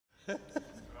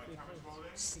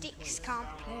Sticks can't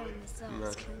play on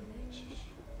themselves, can they?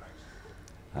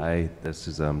 Hi, this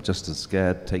is Just As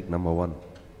Scared, take number 1.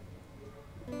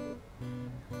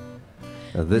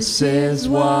 This is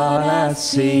what I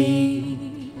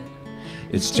see.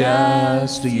 It's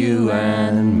just you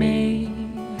and me.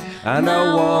 And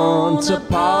I won't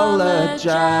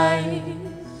apologize,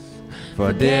 for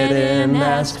I didn't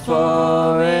ask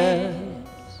for it.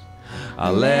 I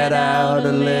let out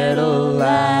a little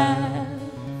laugh.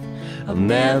 I've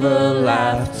never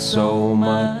laughed so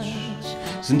much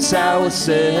since I was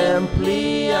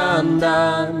simply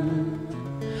undone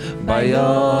by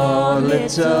your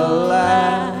little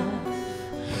laugh.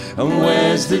 And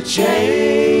where's the change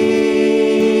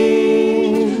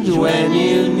when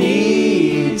you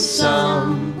need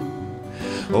some?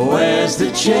 Where's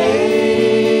the change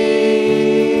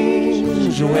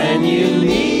when you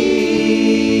need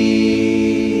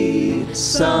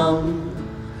some?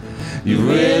 You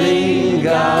really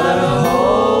gotta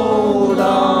hold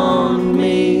on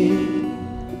me.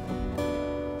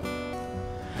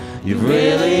 You've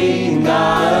really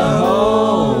gotta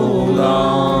hold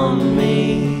on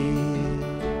me.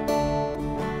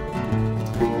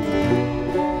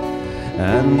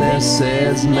 And this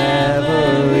is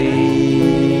never easy.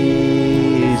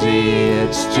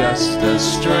 It's just a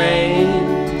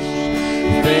strange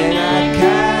thing I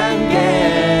can't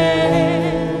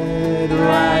get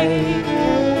right.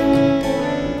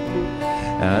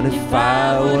 And if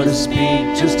I were to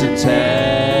speak just to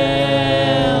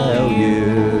tell you,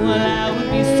 well, I would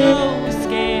be so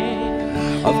scared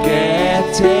of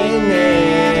getting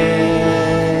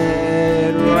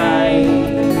it right.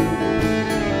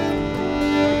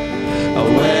 Oh,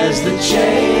 where's the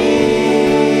change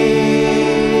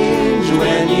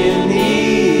when you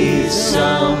need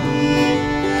some?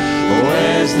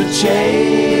 Where's the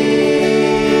change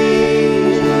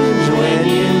when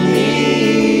you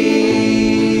need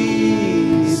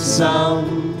some?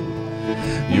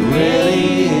 You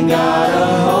really gotta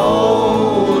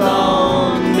hold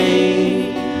on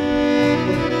me.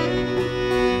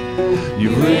 You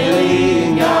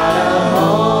really gotta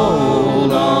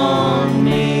hold on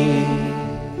me.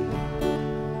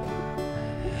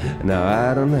 Now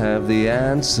I don't have the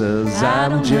answers,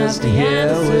 I'm just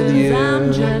here with you.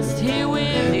 I'm just here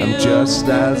with you. I'm just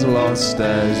as lost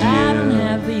as you. I don't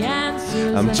have the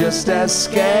answers. I'm just as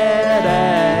scared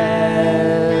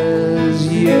as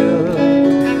you.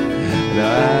 No,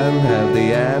 I don't have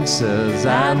the answers.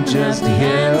 I'm just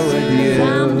here with you.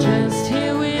 I'm just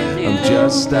here with you. I'm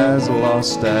just as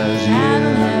lost as you. I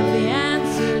don't have the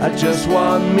answers. I just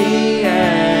want me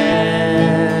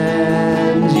and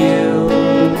you.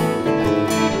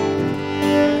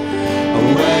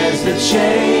 Where's the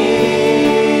change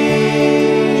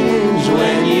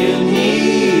when you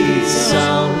need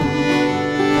some?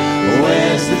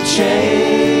 Where's the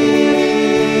change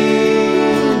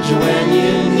when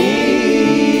you need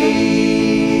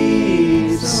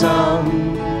some?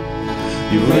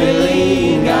 You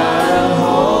really got